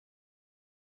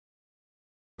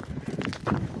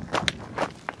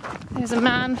There's a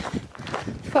man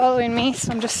following me,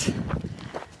 so I'm just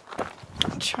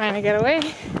trying to get away.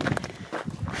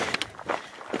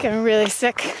 Getting really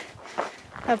sick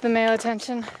of the male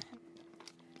attention.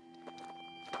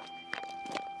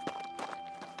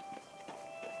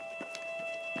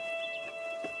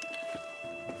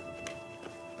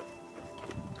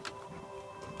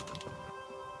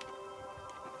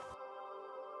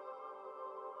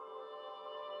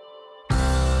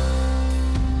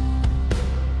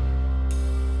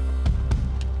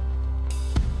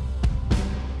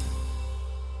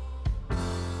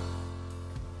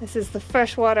 This is the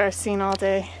first water I've seen all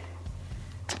day.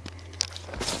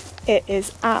 It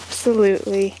is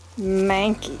absolutely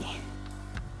manky.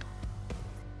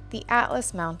 The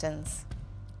Atlas Mountains.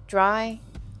 Dry,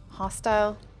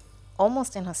 hostile,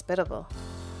 almost inhospitable.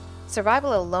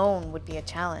 Survival alone would be a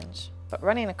challenge, but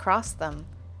running across them,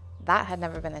 that had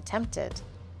never been attempted,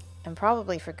 and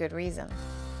probably for good reason.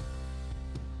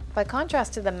 By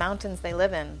contrast to the mountains they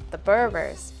live in, the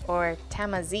Berbers, or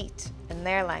Tamazight in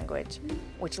their language,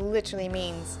 which literally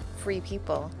means free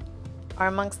people, are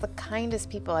amongst the kindest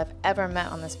people I've ever met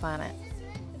on this planet.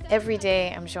 Every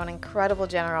day I'm shown incredible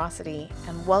generosity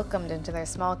and welcomed into their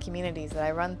small communities that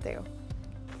I run through.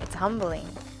 It's humbling.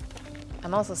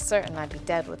 I'm also certain I'd be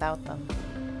dead without them.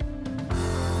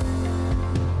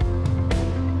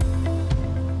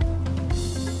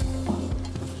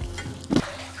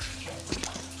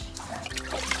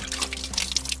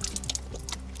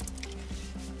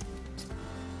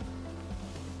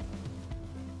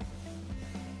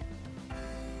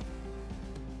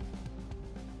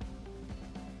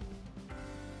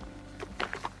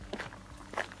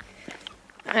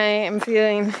 I am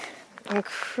feeling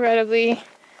incredibly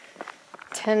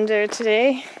tender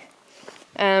today.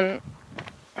 It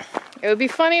would be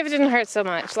funny if it didn't hurt so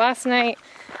much. Last night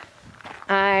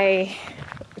I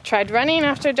tried running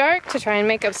after dark to try and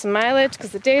make up some mileage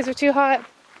because the days were too hot.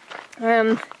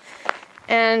 And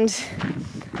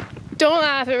don't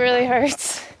laugh, it really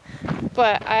hurts.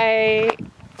 But I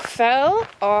fell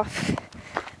off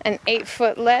an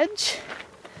 8-foot ledge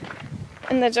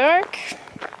in the dark.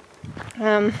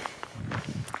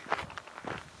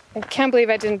 I can't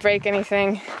believe I didn't break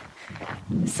anything.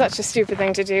 Such a stupid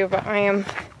thing to do, but I am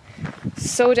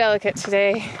so delicate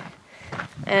today.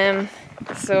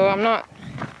 So I'm not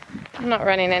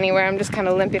running anywhere. I'm just kind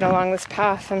of limping along this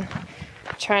path and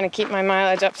trying to keep my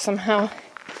mileage up somehow.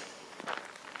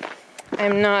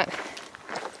 I'm not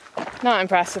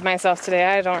impressed with myself today.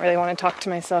 I don't really want to talk to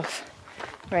myself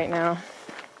right now.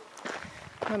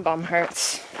 My bum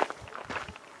hurts.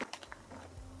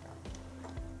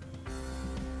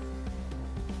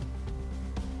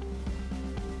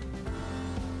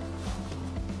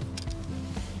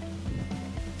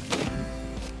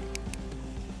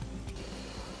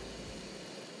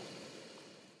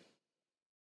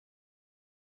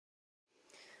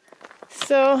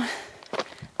 So,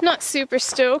 not super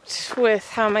stoked with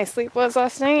how my sleep was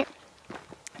last night.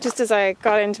 Just as I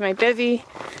got into my bivvy,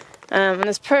 in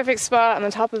this perfect spot on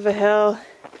the top of a hill,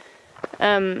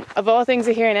 of all things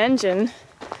I hear an engine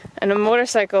and a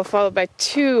motorcycle followed by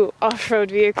 2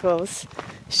 off-road vehicles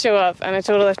show up, and a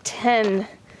total of 10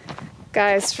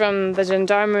 guys from the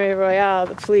Gendarmerie Royale,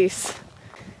 the police.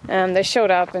 They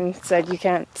showed up and said, "You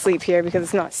can't sleep here because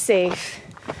it's not safe.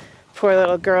 Poor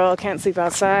little girl can't sleep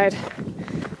outside."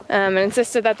 And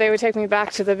insisted that they would take me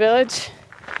back to the village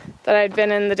that I'd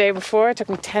been in the day before. It took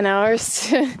me 10 hours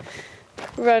to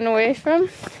run away from.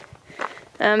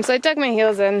 So I dug my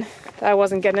heels in. I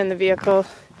wasn't getting in the vehicle.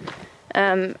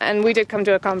 And we did come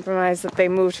to a compromise that they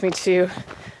moved me to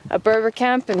a Berber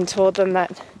camp and told them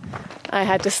that I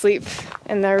had to sleep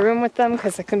in their room with them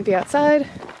because I couldn't be outside.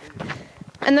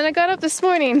 And then I got up this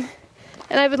morning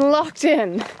and I've been locked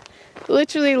in,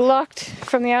 literally locked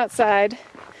from the outside,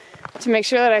 to make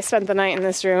sure that I spent the night in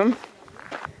this room.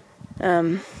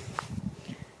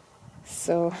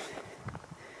 So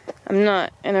I'm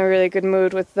not in a really good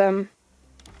mood with them.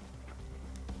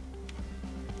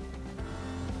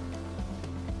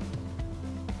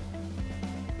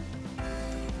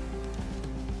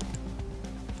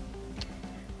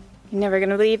 You're never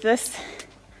gonna believe this.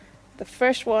 The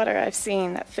first water I've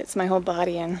seen that fits my whole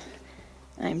body in.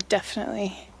 I'm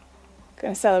definitely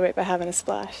gonna celebrate by having a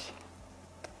splash.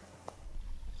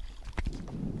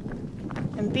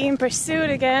 I'm being pursued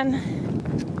again.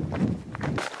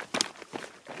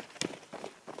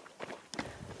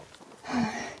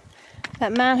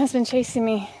 That man has been chasing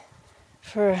me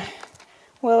for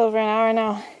well over an hour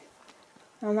now.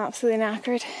 I'm absolutely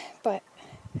knackered, but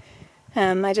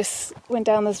I just went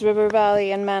down this river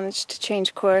valley and managed to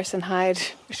change course and hide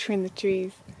between the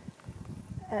trees.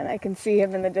 and I can see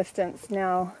him in the distance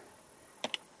now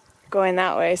going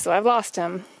that way, so I've lost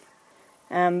him.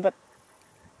 But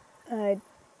I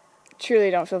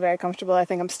truly don't feel very comfortable. I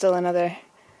think I'm still another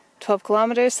 12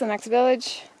 kilometers to the next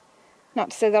village.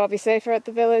 Not to say that I'll be safer at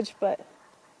the village, but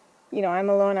you know, I'm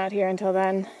alone out here until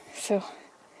then, so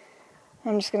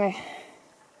I'm just gonna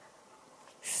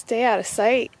stay out of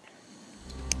sight.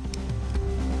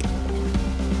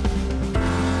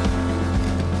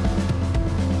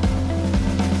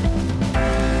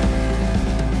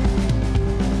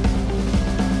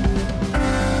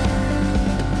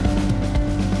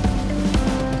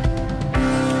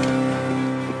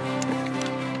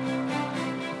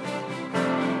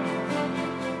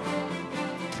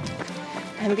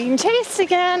 I'm being chased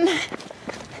again.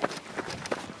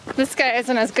 This guy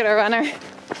isn't as good a runner.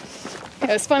 It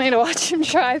was funny to watch him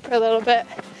try for a little bit.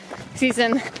 He's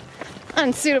in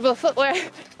unsuitable footwear.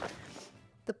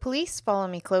 The police follow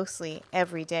me closely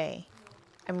every day.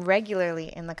 I'm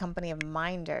regularly in the company of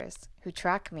minders who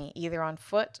track me either on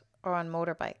foot or on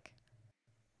motorbike.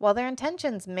 While their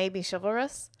intentions may be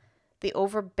chivalrous, the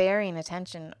overbearing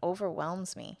attention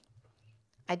overwhelms me.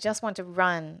 I just want to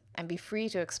run and be free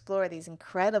to explore these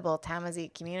incredible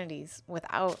Tamazight communities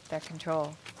without their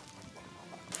control.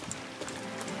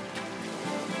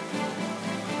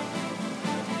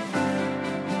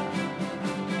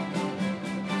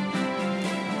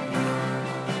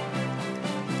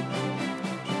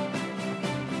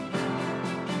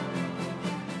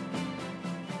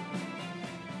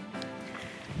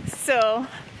 So,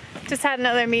 just had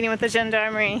another meeting with the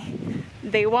Gendarmerie.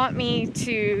 They want me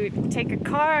to take a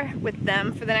car with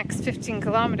them for the next 15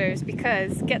 kilometers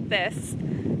because, get this,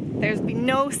 there's been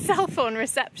no cell phone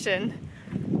reception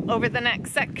over the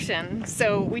next section,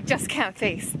 so we just can't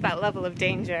face that level of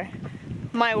danger.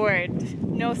 My word,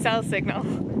 no cell signal.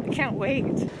 I can't wait.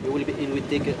 It will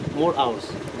take more hours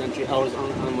than 3 hours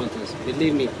on mountains.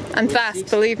 Believe me. I'm fast,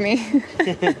 believe me.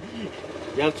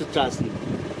 You have to trust me.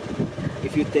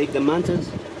 If you take the mountains,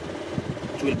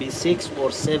 it will be 6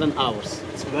 or 7 hours.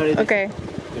 It's very difficult. Okay.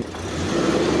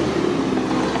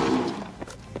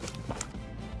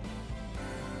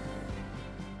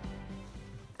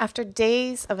 After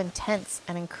days of intense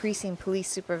and increasing police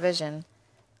supervision,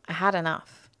 I had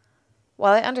enough.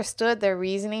 While I understood their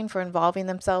reasoning for involving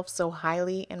themselves so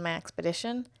highly in my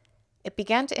expedition, it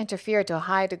began to interfere to a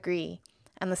high degree,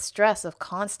 and the stress of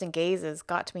constant gazes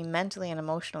got to me mentally and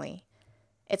emotionally.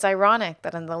 It's ironic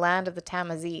that in the land of the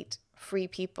Tamazight, free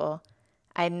people,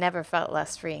 I had never felt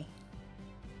less free.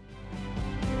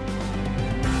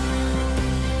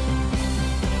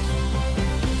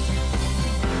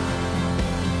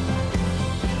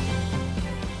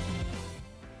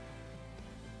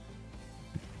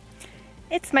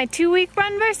 It's my 2-week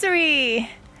runversary!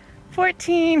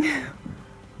 14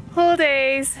 whole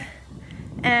days,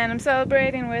 and I'm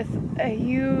celebrating with a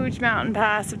huge mountain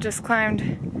pass I've just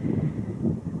climbed.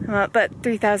 I'm up at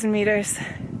 3,000 meters,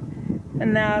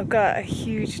 and now I've got a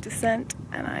huge descent,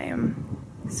 and I am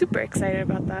super excited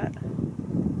about that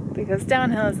because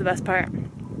downhill is the best part.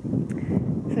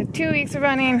 So 2 weeks of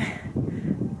running,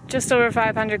 just over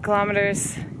 500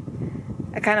 kilometers.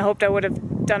 I kind of hoped I would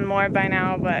have done more by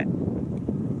now, but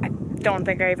I don't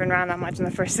think I even ran that much in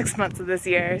the first 6 months of this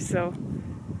year, so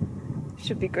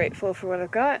should be grateful for what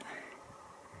I've got.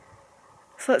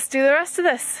 So let's do the rest of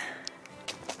this.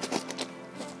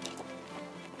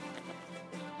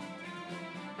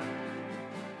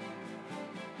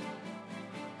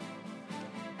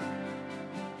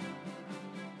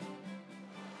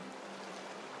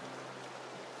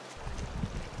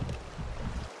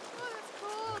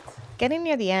 Getting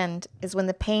near the end is when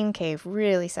the pain cave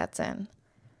really sets in.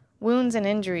 Wounds and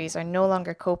injuries are no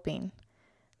longer coping.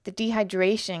 The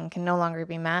dehydration can no longer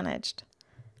be managed.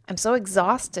 I'm so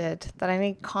exhausted that I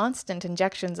need constant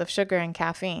injections of sugar and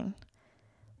caffeine.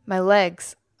 My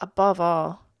legs, above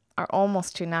all, are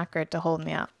almost too knackered to hold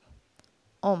me up.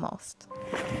 Almost.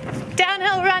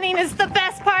 Downhill running is the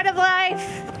best part of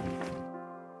life!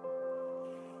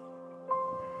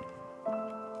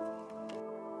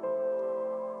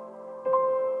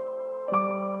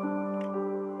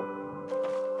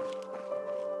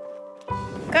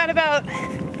 Got about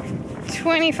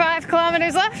 25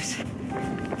 kilometers left.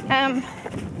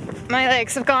 My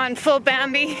legs have gone full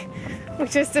Bambi,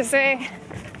 which is to say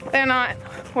they're not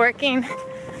working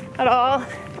at all.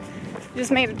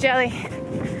 Just made of jelly.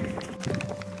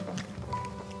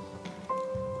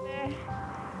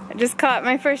 I just caught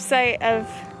my first sight of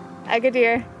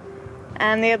Agadir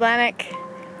and the Atlantic,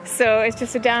 so it's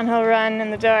just a downhill run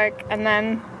in the dark and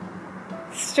then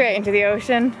straight into the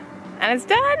ocean, and it's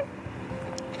done!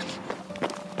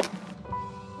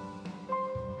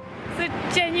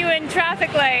 genuine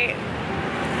traffic light.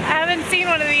 I haven't seen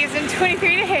one of these in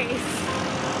 23 days.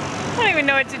 I don't even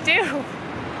know what to do.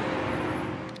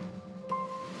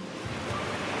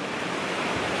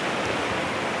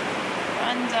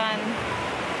 Run done.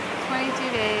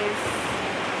 22 days.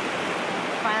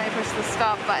 Finally pushed the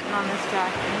stop button on this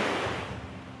tractor.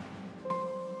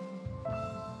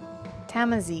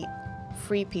 Tamazight,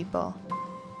 free people.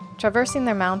 Traversing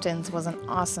their mountains was an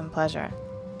awesome pleasure.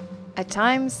 At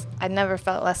times, I'd never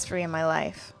felt less free in my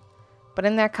life. But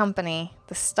in their company,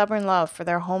 the stubborn love for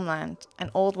their homeland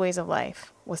and old ways of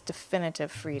life was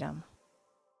definitive freedom.